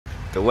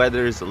The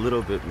weather is a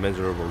little bit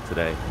miserable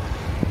today.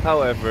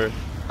 However,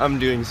 I'm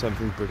doing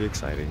something pretty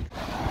exciting.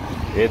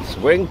 It's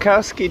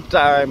Winkowski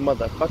time,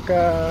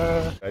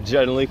 motherfucker! I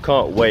genuinely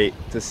can't wait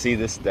to see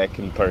this deck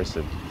in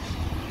person.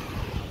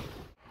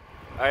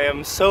 I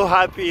am so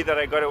happy that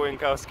I got a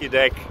Winkowski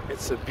deck.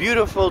 It's a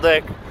beautiful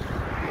deck.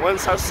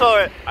 Once I saw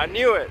it, I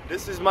knew it.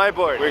 This is my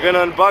board. We're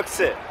gonna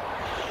unbox it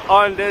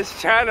on this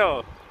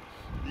channel.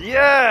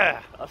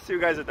 Yeah! I'll see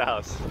you guys at the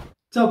house.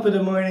 Top of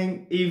the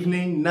morning,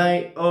 evening,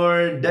 night,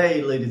 or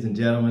day, ladies and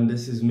gentlemen.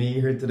 This is me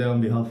here today on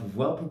behalf of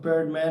Well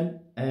Prepared Man,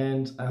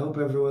 and I hope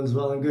everyone's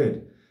well and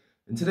good.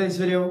 In today's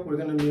video, we're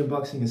going to be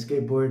unboxing a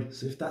skateboard,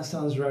 so if that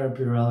sounds right up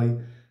your alley,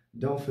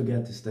 don't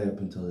forget to stay up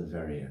until the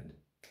very end.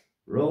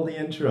 Roll the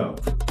intro.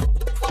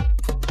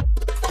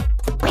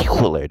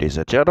 Ladies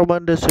and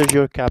gentlemen, this is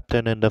your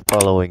captain, and the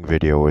following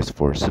video is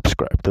for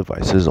subscribed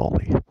devices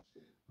only.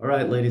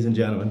 Alright, ladies and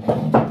gentlemen,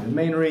 the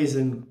main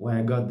reason why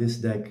I got this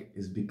deck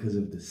is because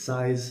of the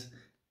size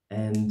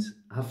and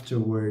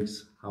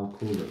afterwards how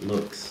cool it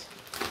looks.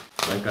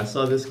 Like, I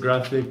saw this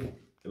graphic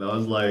and I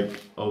was like,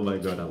 oh my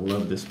god, I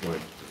love this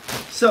board.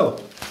 So,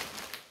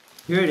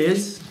 here it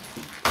is.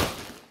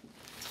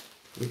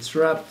 It's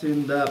wrapped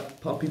in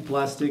that puppy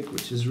plastic,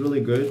 which is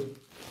really good.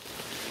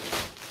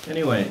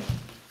 Anyway,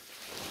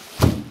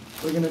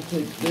 we're gonna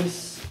take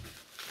this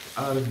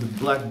out of the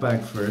black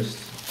bag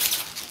first.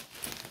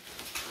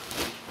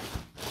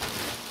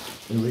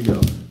 Here we go.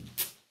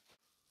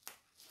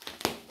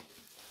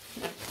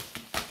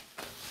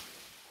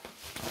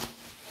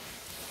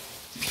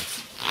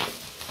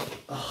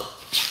 Oh,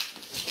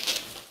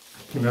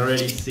 I can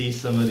already see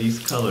some of these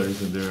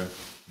colors and they're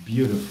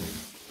beautiful.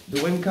 The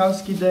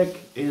Winkowski deck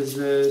is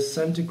a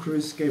Santa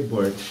Cruz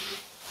skateboard.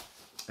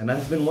 And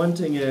I've been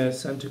wanting a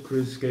Santa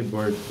Cruz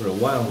skateboard for a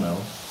while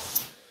now.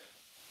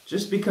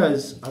 Just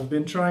because I've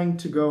been trying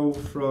to go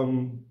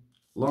from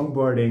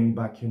longboarding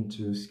back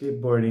into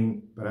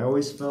skateboarding, but I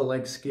always felt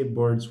like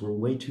skateboards were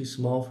way too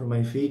small for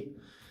my feet.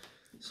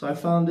 So I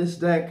found this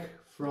deck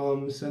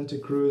from Santa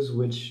Cruz,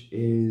 which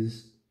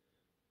is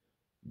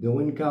the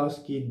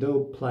Winkowski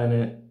Dope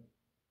Planet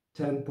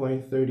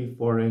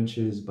 10.34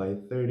 inches by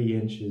 30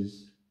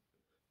 inches.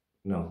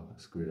 No, I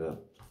screwed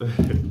up.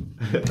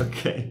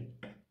 Okay.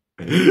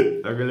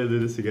 I'm gonna do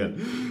this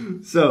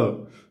again.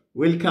 So,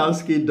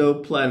 Winkowski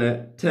Dope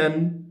Planet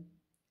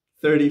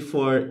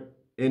 10.34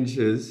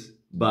 inches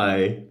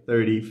by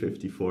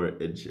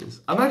 30.54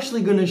 inches. I'm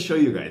actually gonna show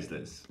you guys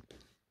this.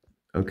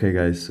 Okay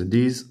guys, so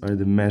these are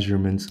the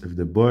measurements of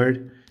the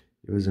board.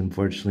 It was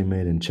unfortunately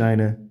made in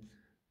China,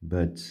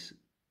 but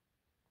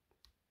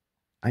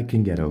I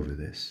can get over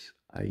this.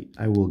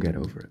 I will get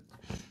over it.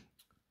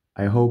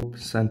 I hope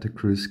Santa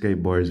Cruz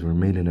skateboards were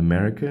made in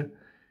America,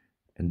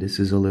 and this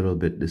is a little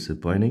bit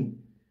disappointing,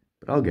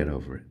 but I'll get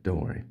over it,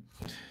 don't worry.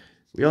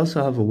 We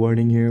also have a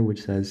warning here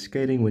which says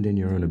skating within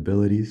your own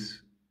abilities.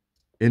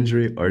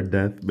 Injury or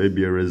death may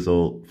be a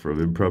result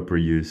from improper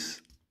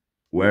use.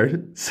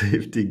 Wear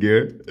safety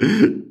gear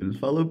and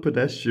follow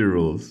pedestrian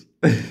rules.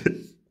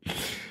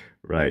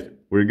 Right,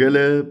 we're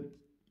gonna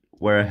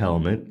wear a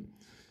helmet.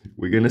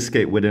 We're gonna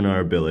skate within our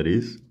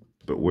abilities,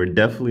 but we're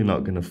definitely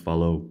not gonna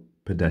follow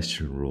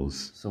pedestrian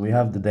rules. So we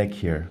have the deck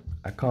here.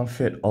 I can't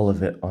fit all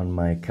of it on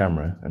my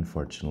camera,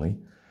 unfortunately.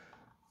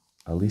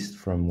 At least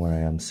from where I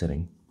am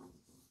sitting.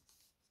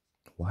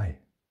 Why?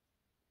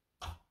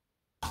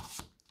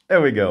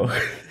 There we go.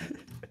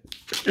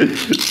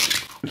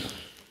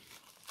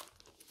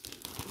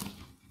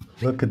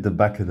 Look at the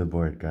back of the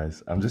board,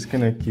 guys. I'm just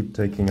gonna keep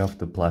taking off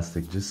the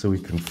plastic just so we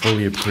can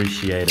fully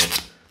appreciate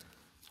it.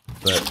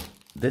 But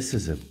this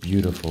is a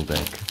beautiful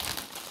deck.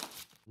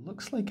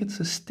 Looks like it's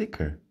a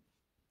sticker.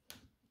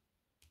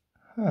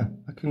 Huh,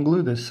 I can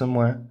glue this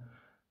somewhere.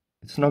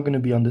 It's not gonna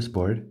be on this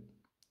board.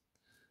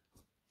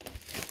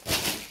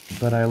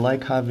 But I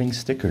like having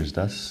stickers.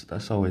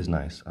 That's always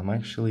nice. I'm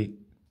actually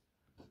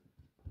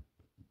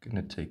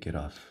gonna take it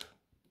off.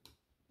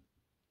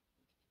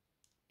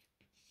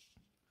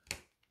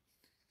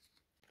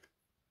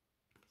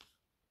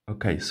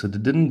 Okay, so they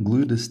didn't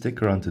glue the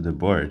sticker onto the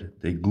board.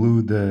 They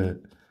glued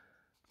the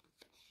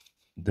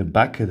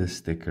back of the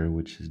sticker,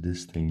 which is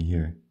this thing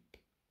here.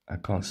 I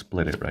can't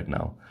split it right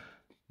now.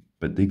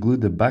 But they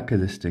glued the back of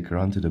the sticker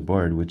onto the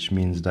board, which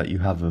means that you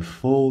have a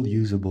full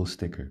usable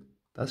sticker.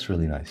 That's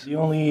really nice. The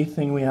only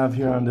thing we have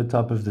here on the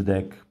top of the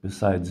deck,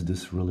 besides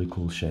this really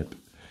cool shape,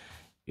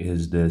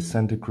 is the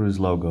Santa Cruz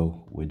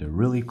logo with a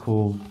really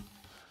cool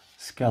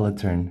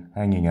skeleton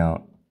hanging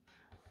out.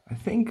 I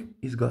think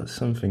he's got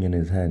something in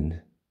his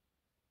hand.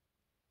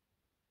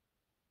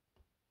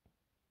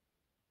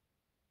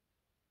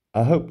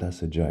 I hope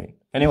that's a joint.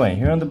 Anyway,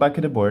 here on the back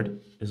of the board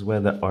is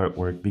where the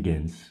artwork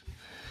begins.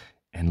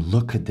 And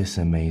look at this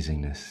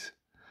amazingness.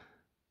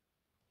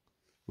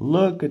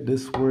 Look at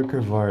this work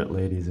of art,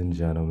 ladies and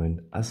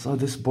gentlemen. I saw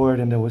this board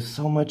and there was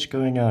so much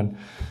going on.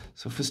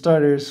 So for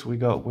starters, we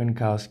got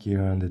Winkowski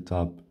here on the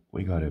top.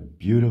 We got a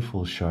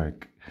beautiful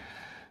shark.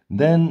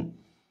 Then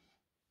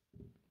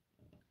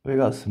we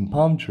got some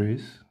palm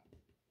trees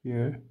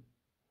here.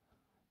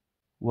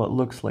 What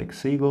looks like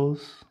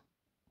seagulls.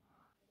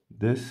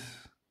 This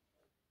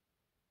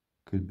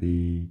could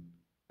be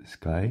the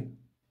sky.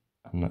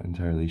 I'm not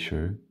entirely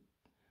sure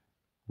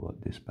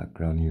what this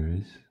background here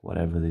is.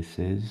 Whatever this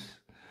is.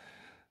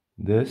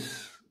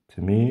 This,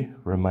 to me,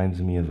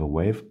 reminds me of a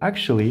wave.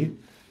 Actually,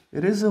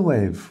 it is a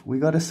wave. We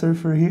got a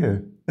surfer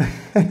here.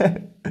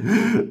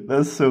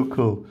 That's so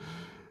cool.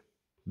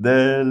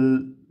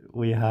 Then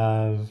we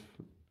have...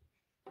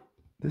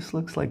 This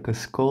looks like a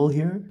skull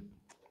here.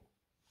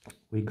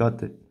 We got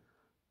the...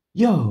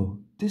 Yo,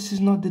 this is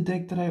not the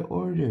deck that I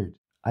ordered.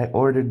 I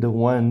ordered the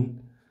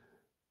one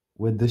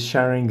with the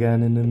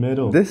Sharingan in the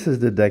middle. This is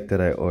the deck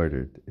that I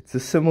ordered. It's a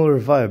similar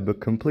vibe, but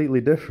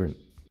completely different.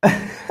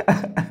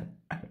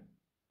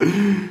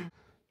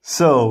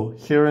 So,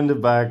 here in the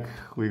back,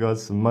 we got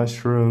some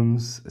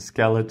mushrooms, a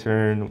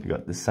skeleton, we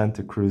got the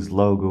Santa Cruz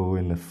logo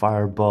in the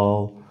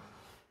fireball.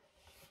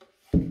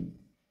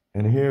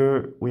 And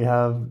here we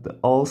have the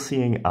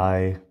all-seeing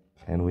eye,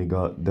 and we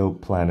got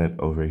Dope Planet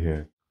over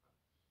here.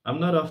 I'm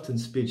not often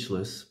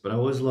speechless, but I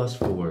was lost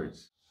for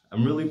words.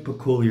 I'm really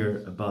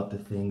peculiar about the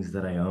things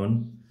that I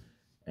own,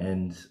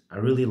 and I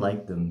really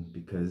like them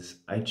because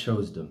I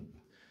chose them.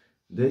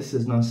 This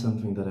is not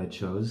something that I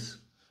chose.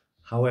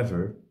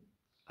 However,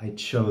 I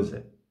chose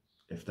it,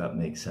 if that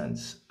makes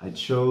sense. I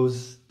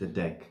chose the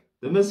deck.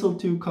 The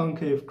Mistletoe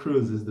Concave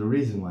Cruz is the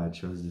reason why I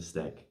chose this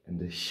deck, and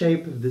the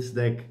shape of this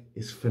deck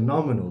is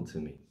phenomenal to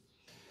me.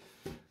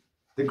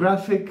 The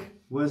graphic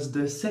was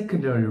the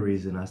secondary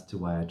reason as to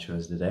why I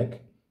chose the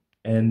deck,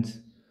 and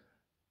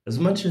as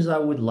much as I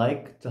would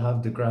like to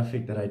have the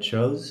graphic that I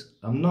chose,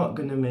 I'm not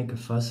gonna make a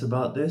fuss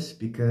about this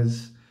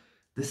because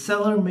the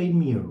seller made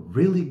me a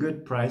really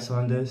good price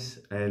on this,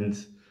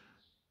 and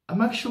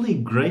I'm actually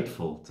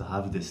grateful to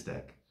have this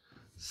deck.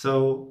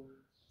 So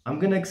I'm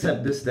gonna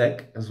accept this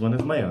deck as one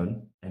of my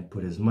own and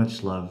put as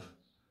much love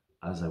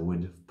as I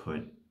would have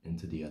put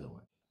into the other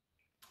one.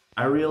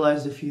 I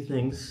realized a few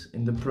things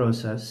in the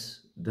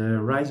process. The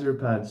riser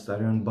pads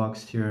that I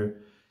unboxed here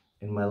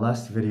in my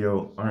last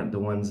video aren't the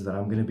ones that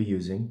I'm gonna be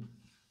using.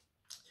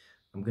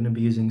 I'm gonna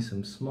be using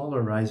some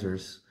smaller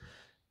risers.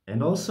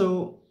 And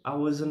also, I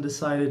was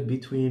undecided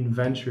between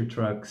Venture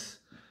Trucks,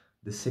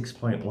 the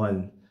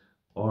 6.1,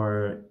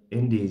 or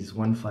Indies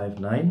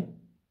 159.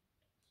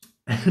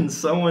 And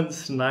someone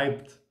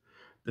sniped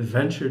the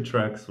Venture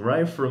Trucks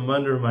right from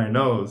under my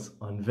nose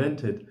on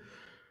Vinted.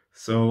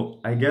 So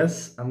I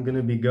guess I'm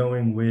gonna be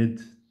going with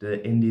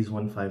the Indies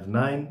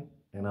 159,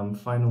 and I'm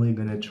finally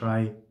gonna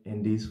try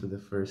Indies for the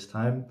first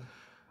time.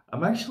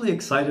 I'm actually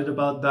excited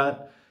about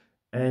that,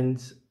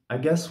 and I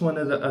guess one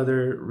of the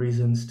other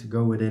reasons to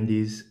go with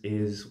Indies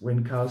is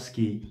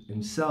Winkowski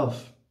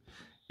himself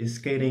is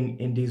skating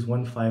Indies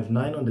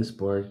 159 on this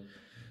board.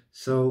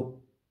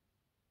 So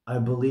I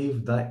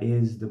believe that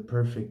is the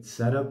perfect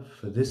setup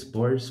for this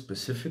board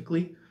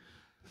specifically.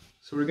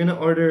 So we're gonna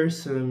order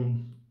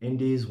some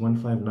Indies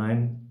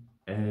 159,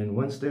 and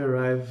once they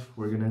arrive,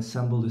 we're gonna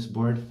assemble this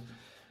board.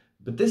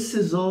 But this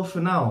is all for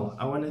now.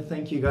 I want to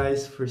thank you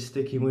guys for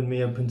sticking with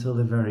me up until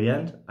the very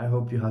end. I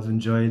hope you have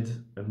enjoyed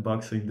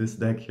unboxing this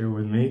deck here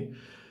with me.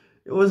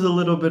 It was a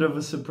little bit of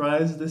a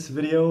surprise, this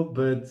video,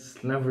 but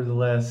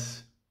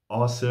nevertheless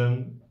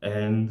awesome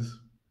and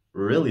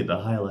really the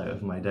highlight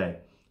of my day.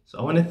 So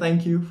I want to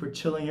thank you for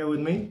chilling here with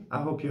me.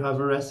 I hope you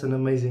have a rest and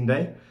amazing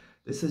day.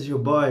 This is your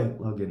boy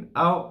logging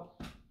out.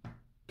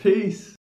 Peace.